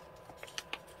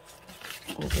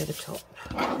over the top.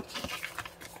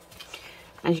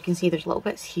 As you can see, there's little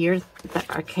bits here that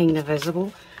are kind of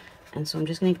visible, and so I'm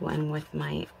just going to go in with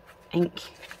my ink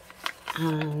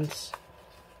and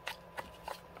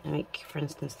like, for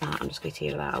instance, that I'm just going to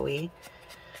tear that away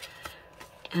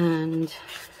and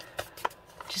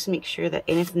just make sure that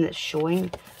anything that's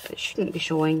showing that shouldn't be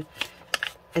showing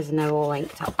is now all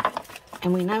inked up,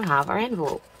 and we now have our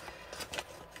envelope,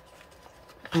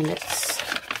 and it's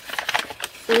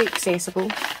fully accessible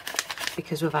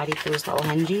because we've added those little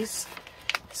hinges,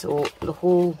 so the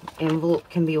whole envelope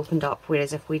can be opened up,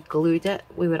 whereas if we'd glued it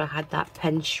we would have had that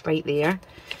pinch right there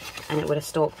and it would have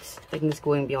stopped things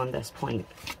going beyond this point.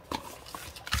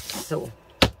 So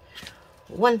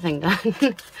one thing done.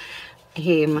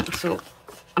 So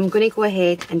I'm going to go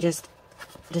ahead and just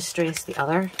distress the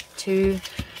other two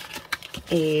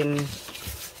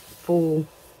faux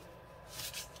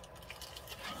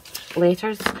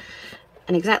letters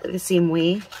in exactly the same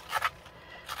way.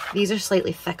 These are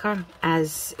slightly thicker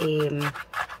as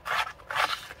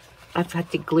I've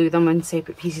had to glue them on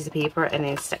separate pieces of paper and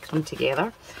then stick them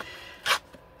together.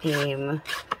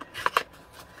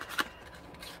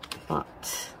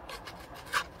 But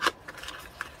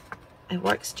it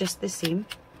works just the same.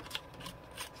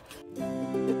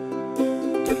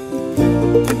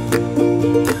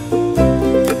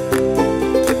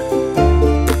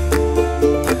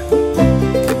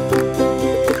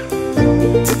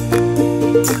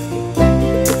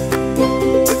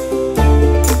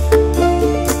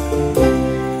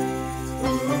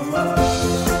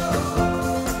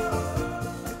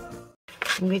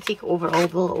 I'm going to take over all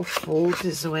the little folds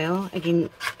as well. Again,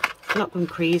 not going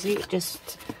crazy,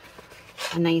 just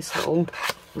a nice little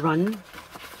run.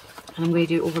 And I'm going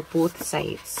to do it over both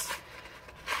sides.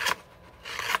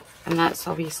 And that's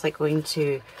obviously going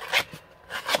to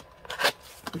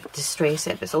distress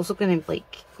it, but it's also going to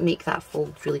like make that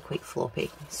fold really quite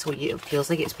floppy, so it feels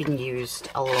like it's been used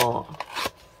a lot.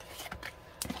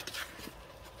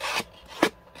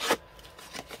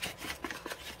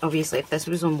 Obviously, if this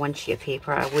was on one sheet of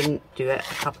paper, I wouldn't do it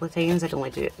a couple of times. I'd only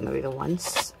do it maybe the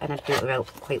once, and I'd do it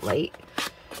quite light.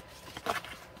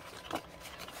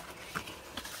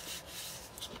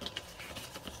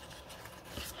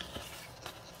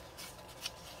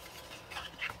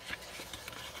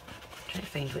 Try to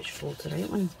find which fold's the right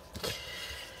one.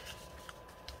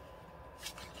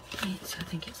 Right, so I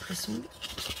think it's this one.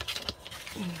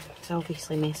 It's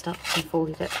obviously messed up and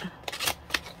folded it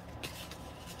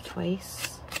twice.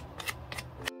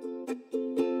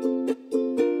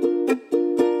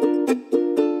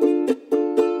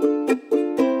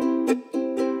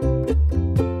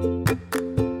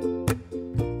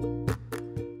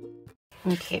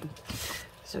 Okay,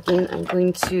 so again I'm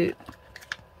going to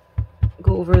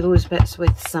go over those bits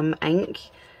with some ink,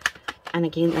 and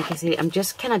again, like I say, I'm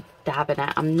just kind of dabbing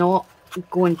it. I'm not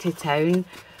going to town.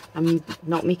 I'm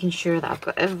not making sure that I've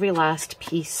got every last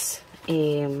piece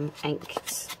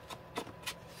inked.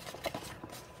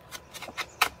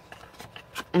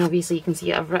 And obviously you can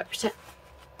see I've ripped it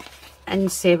in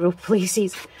several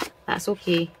places. That's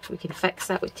okay, we can fix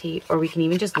that with tape, or we can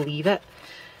even just leave it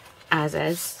as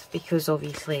is, because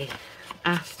obviously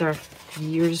after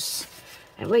years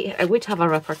I would have a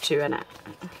rip or two in it,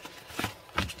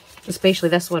 especially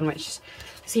this one, which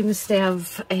seems to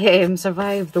have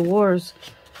survived the wars.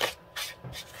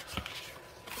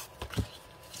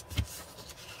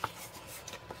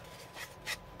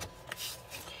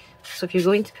 So if you're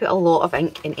going to put a lot of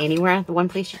ink in anywhere, the one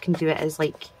place you can do it is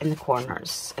like in the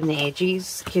corners and the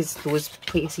edges, because those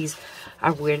places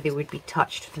are where they would be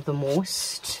touched the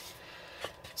most.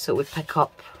 So it would pick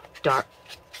up dirt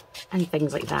and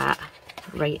things like that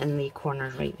right in the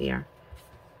corners right there.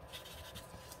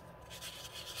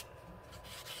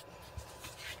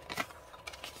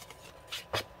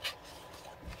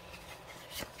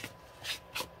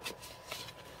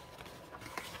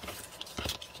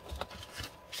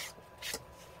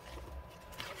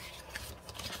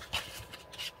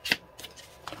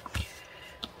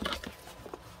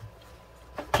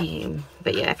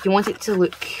 But yeah, if you want it to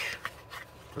look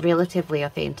relatively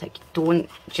authentic, don't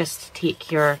just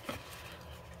take your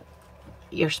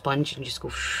sponge and just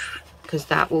go, because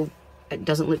it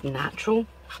doesn't look natural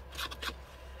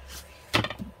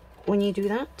when you do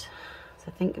that. So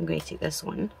I think I'm going to take this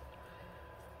one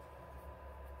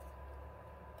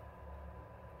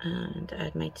and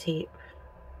add my tape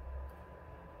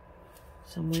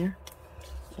somewhere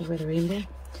over the rainbow.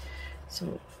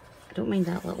 So I don't mind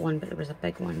that little one, but there was a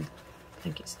big one. I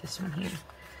think it's this one here,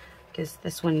 because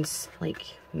this one's like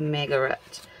mega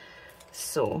ripped.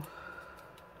 So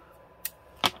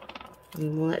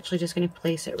I'm literally just going to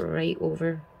place it right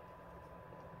over.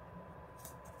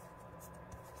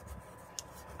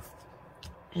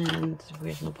 And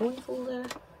where's my bone folder?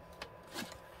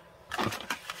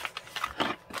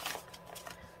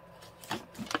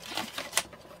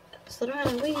 So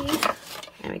run away.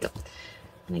 There we go.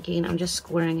 And again, I'm just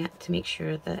squaring it to make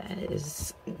sure that it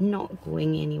is not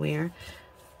going anywhere.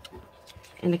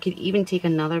 And I could even take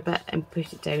another bit and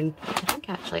put it down, which I think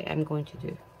actually I'm going to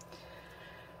do.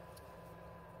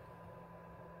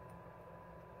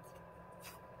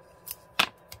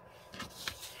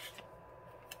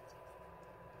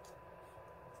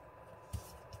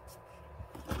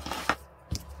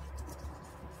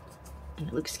 And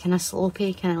it looks kind of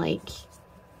sloppy, kind of like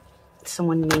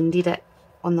someone mended it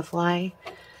on the fly.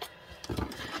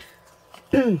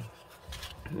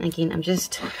 Again, I'm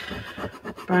just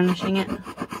burnishing it.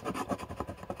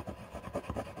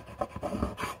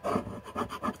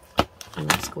 And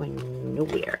that's going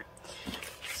nowhere.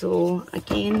 So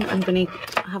again, I'm going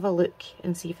to have a look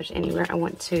and see if there's anywhere I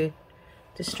want to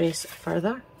distress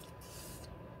further.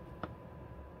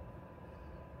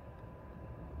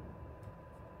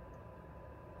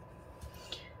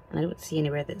 And I don't see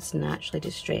anywhere that's naturally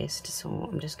distressed, so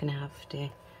I'm just going to have to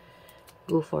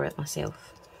go for it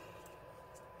myself.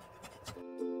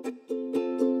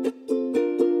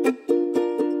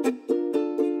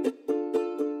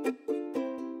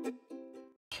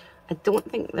 I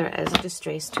don't think there is a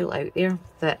distress tool out there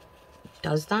that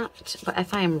does that, but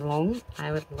if I am wrong,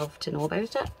 I would love to know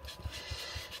about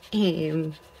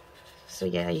it. So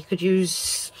yeah, you could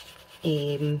use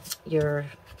your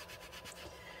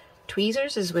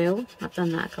tweezers as well. I've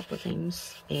done that a couple of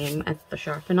times if they're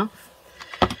sharp enough.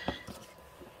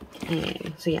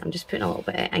 So yeah, I'm just putting a little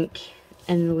bit of ink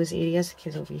in those areas,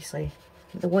 because obviously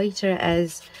the whiter it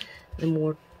is, the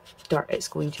more dirt it's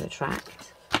going to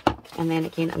attract. And then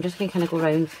again, I'm just going to kind of go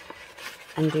around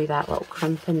and do that little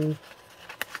crimping,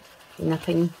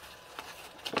 nipping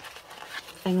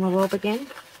thingamabob again.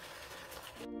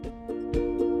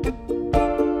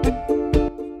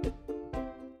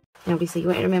 And obviously you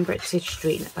want to remember to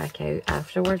straighten it back out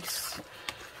afterwards.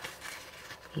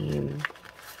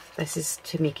 This is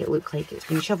to make it look like it's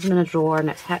been shoved in a drawer and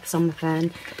it's hit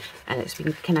something and it's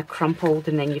been kind of crumpled,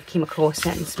 and then you've came across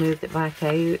it and smoothed it back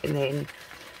out, and then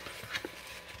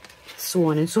so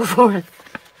on and so forth.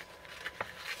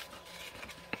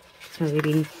 It's maybe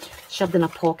been shoved in a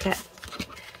pocket.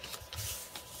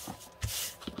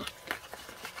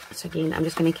 So again, I'm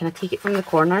just going to kind of take it from the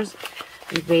corners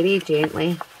and very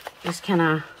gently just kind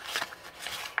of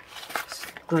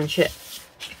scrunch it,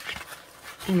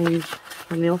 and then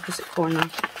from the opposite corner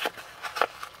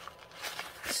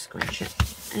scrunch it,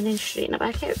 and then straighten it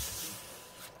back out.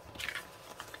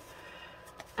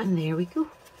 And there we go.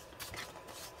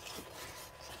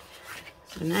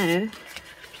 So now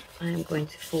I'm going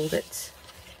to fold it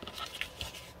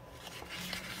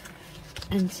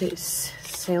into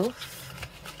itself.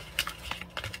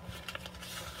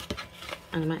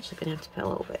 And I'm actually going to have to put a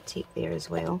little bit of tape there as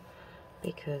well,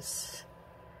 because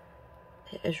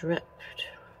it is ripped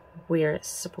where it's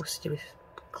supposed to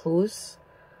close.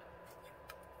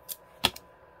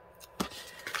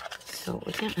 So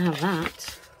we can't have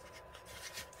that.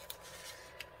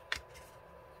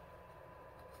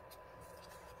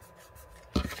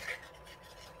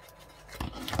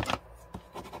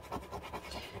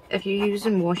 If you're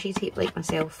using washi tape like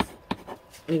myself,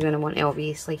 you're going to want to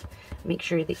obviously make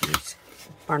sure that you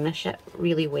burnish it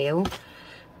really well,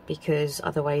 because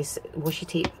otherwise washi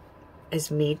tape is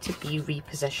made to be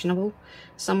repositionable.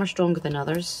 Some are stronger than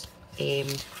others, don't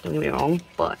get me wrong,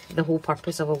 but the whole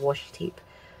purpose of a washi tape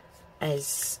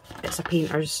is it's a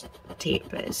painter's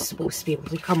tape. It's supposed to be able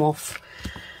to come off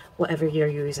whatever you're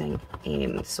using,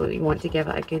 so you want to give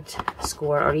it a good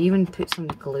score, or even put some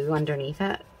glue underneath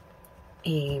it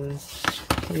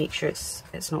to make sure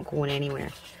it's not going anywhere.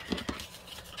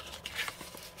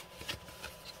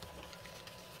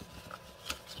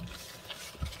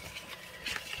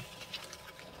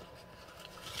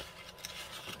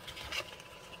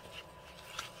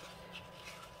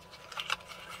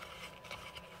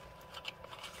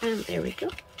 And there we go.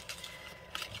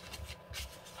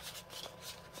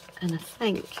 And I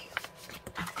think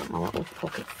I've got my little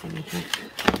pocket thingy here.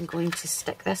 I'm going to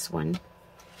stick this one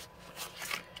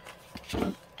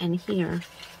in here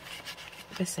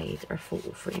beside our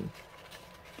photo frame.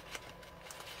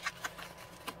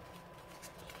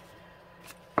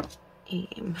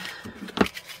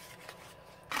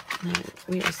 Now,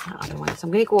 where's that other one? So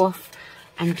I'm going to go off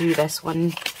and do this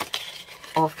one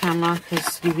off camera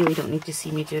because you really don't need to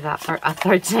see me do that for a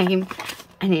third time,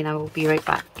 and then I will be right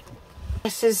back.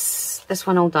 This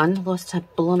one all done. Lost a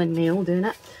blooming nail doing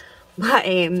it, but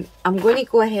I'm going to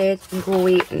go ahead and go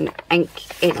away and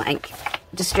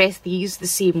distress these the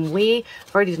same way.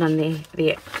 I've already done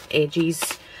the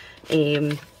edges,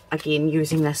 again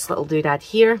using this little doodad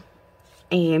here.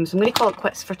 So I'm going to call it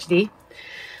quits for today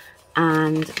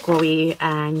and go away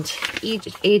and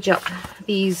age up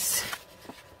these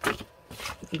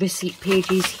receipt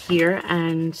pages here,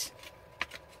 and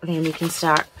then we can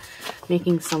start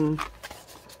making some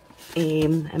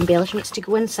embellishments to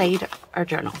go inside our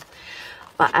journal.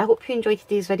 But I hope you enjoyed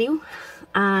today's video,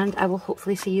 and I will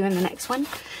hopefully see you in the next one.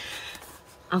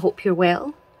 I hope you're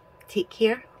well, take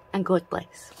care, and God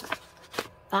bless.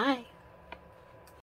 Bye.